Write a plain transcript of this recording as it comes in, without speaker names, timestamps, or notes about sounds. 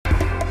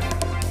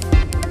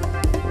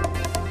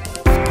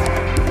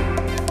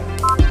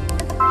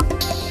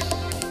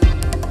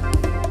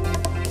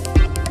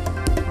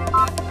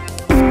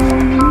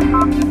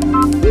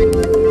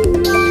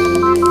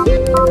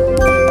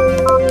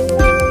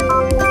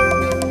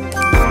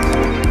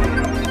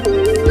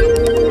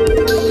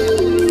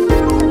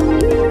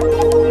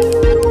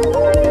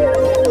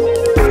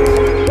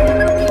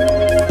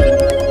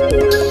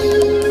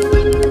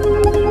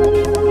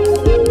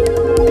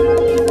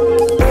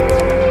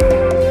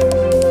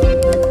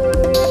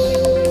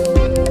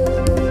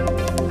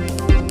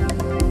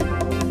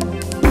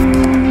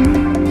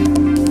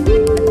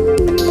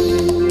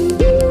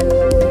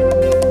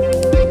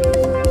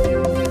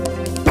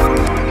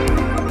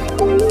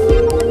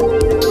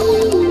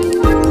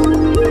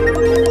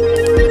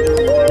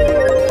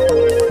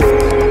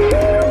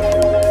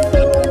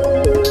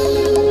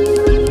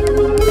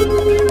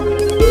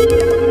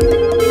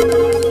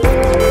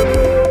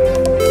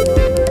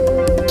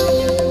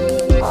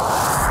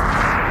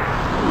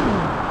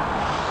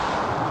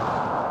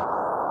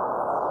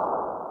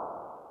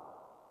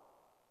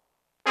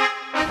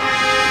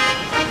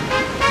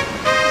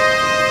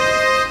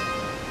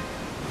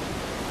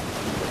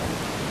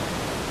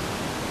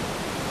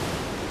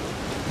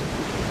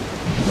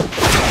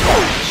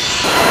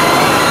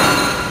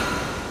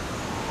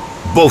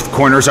Both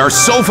corners are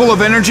so full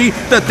of energy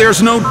that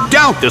there's no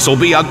doubt this will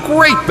be a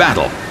great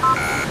battle.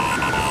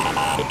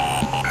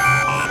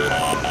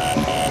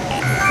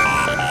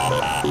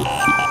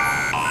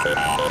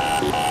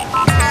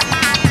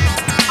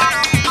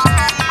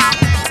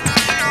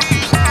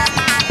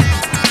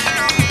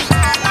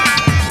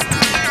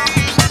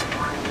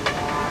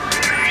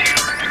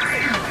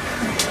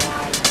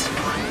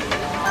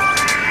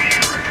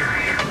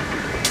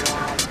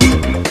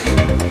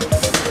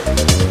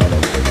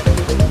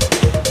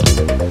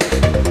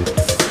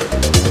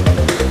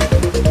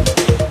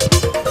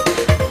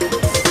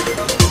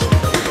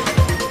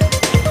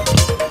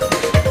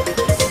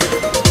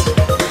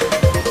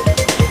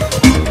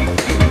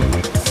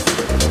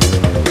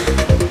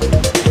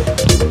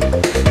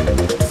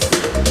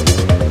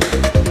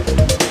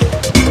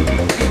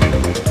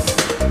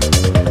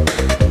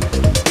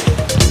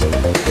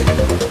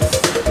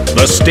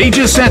 The stage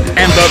is set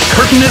and the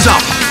curtain is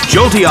up.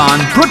 Jolteon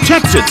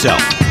protects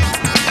itself.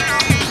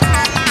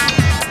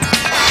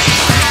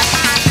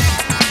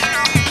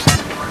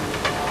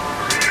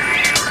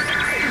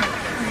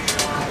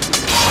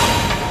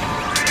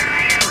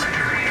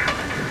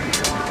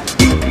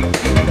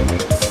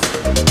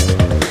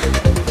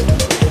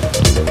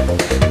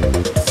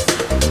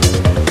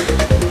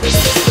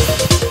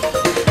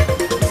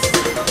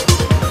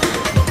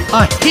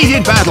 A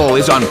heated battle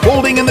is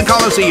unfolding in the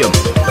Colosseum.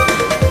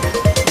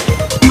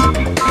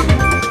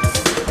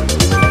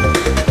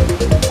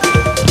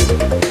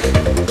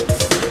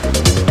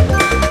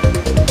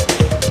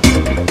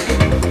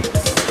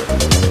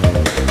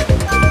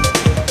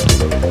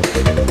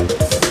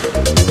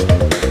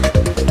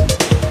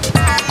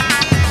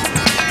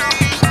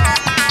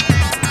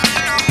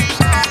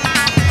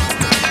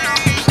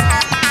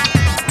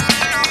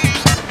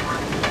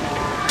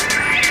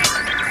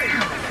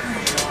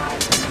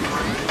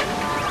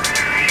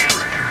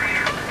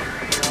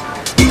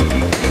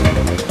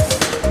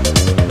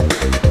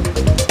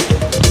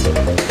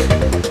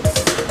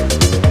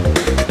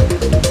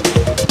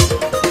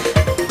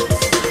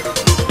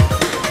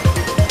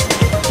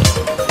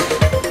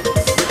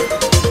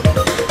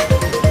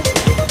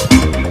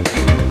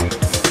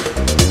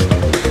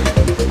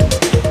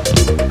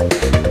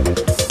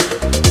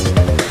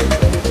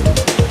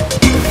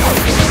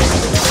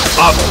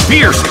 A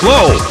fierce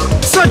blow!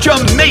 Such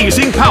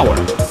amazing power!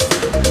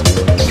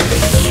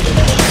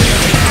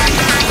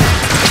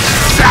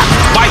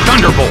 Zapped by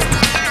Thunderbolt!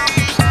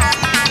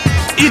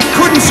 It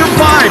couldn't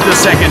survive the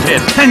second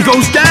hit and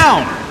goes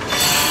down!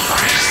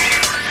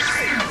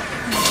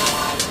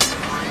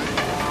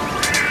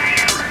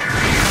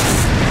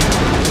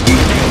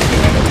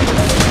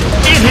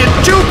 It hit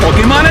two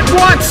Pokemon at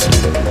once!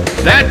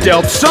 That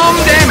dealt some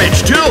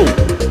damage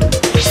too!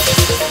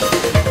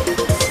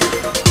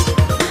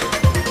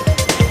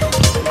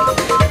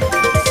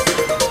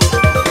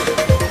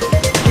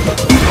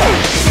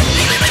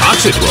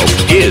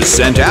 Toxicroak is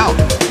sent out.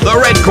 The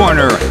red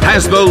corner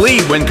has the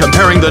lead when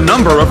comparing the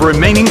number of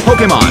remaining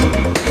Pokemon.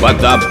 But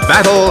the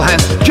battle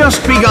has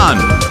just begun.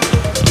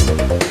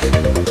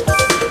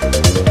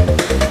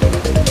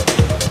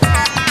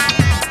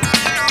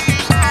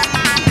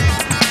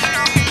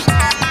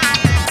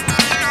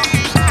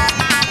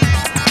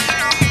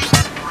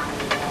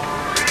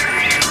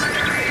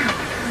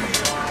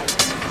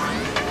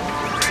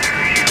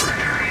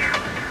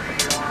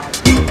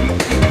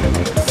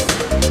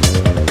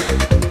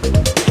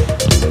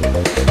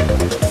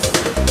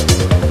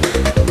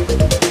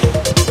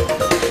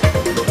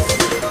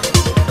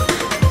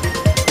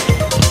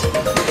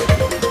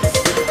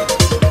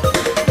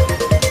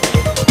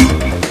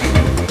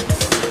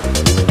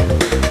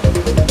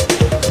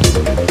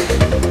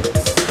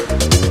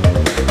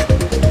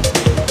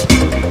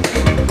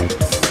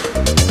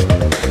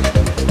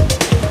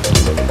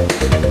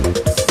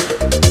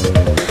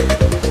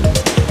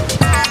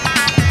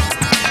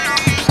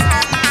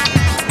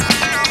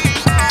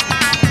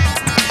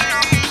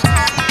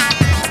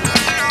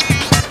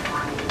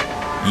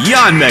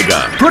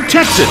 Yanmega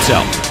protects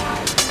itself.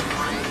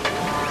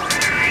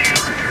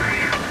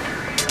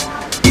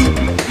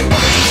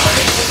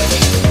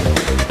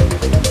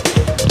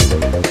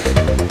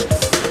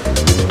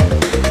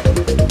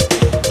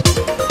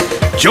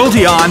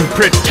 Jolteon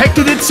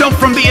protected itself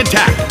from the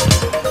attack.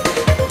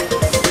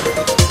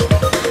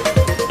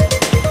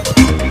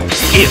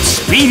 It's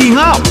speeding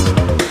up.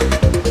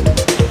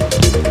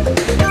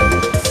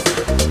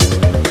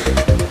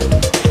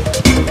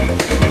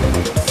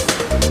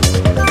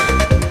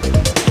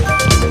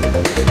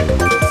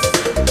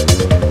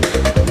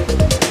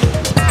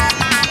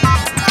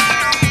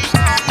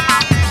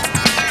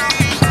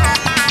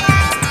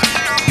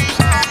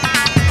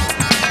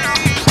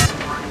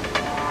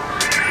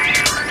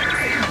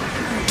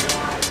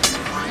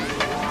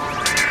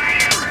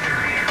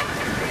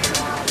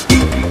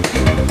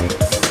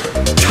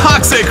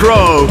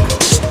 Toxicroak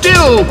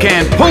still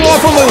can't pull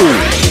off a move.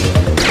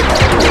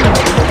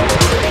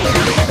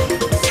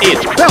 It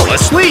fell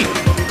asleep.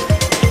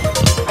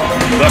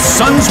 The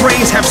sun's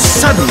rays have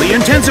suddenly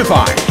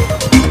intensified.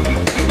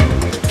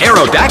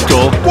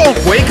 Aerodactyl won't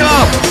wake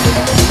up!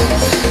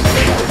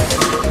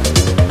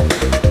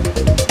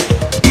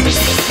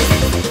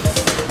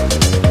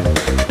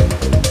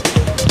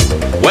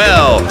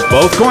 Well,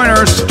 both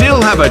corners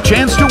still have a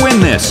chance to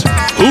win this.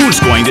 Who's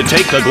going to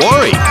take the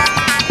glory?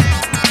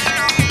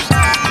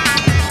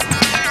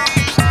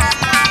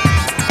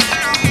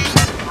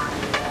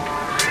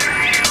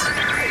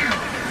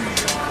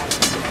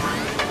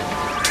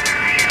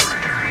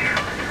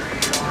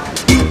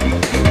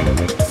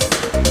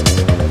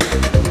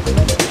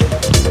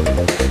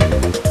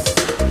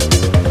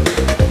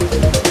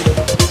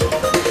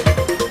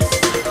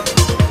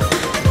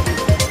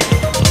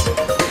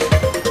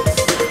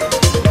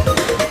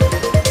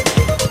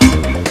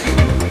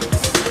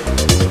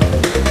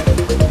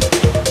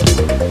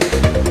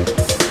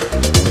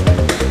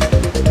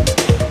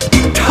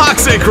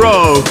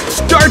 Toxicroak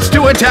starts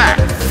to attack.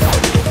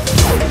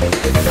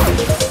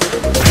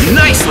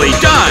 Nicely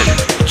done!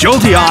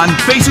 Jolteon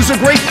faces a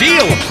great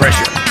deal of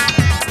pressure.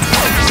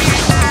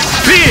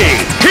 Big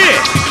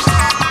hit!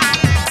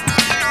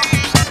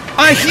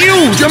 A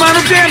huge amount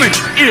of damage!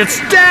 It's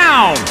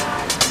down!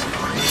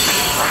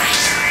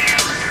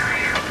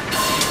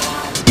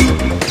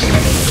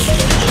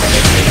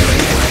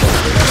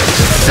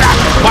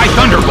 Zapped by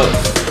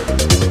Thunderbolt!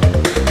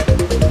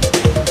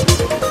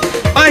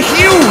 A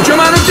huge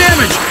amount of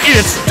damage!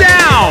 It's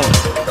down!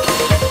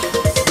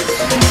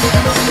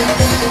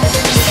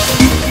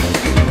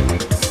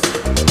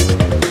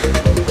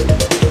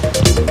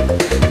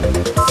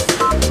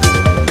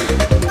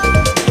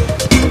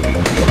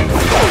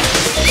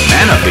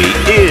 Manaphy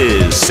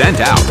is sent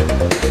out.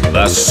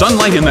 The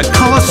sunlight in the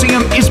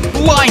Colosseum is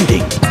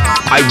blinding.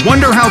 I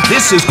wonder how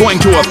this is going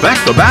to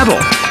affect the battle.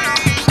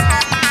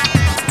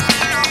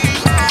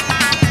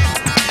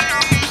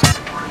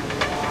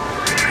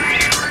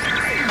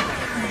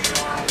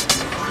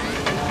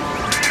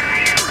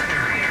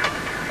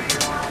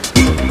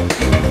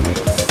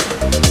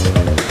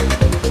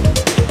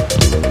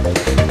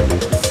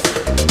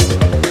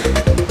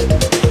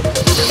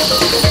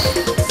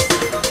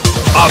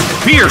 A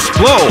fierce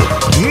blow!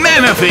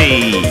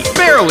 Manaphy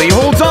barely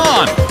holds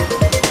on!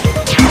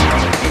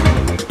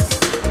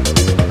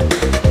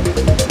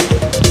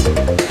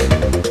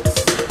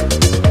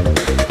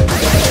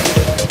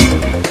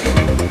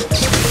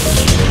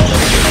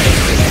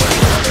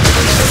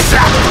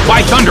 Zapped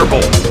by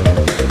Thunderbolt!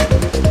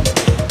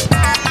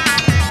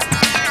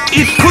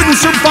 It couldn't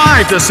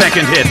survive the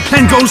second hit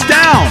and goes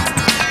down!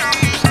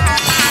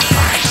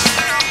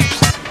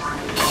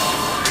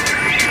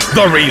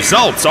 The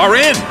results are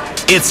in!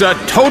 It's a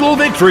total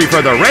victory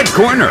for the red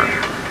corner.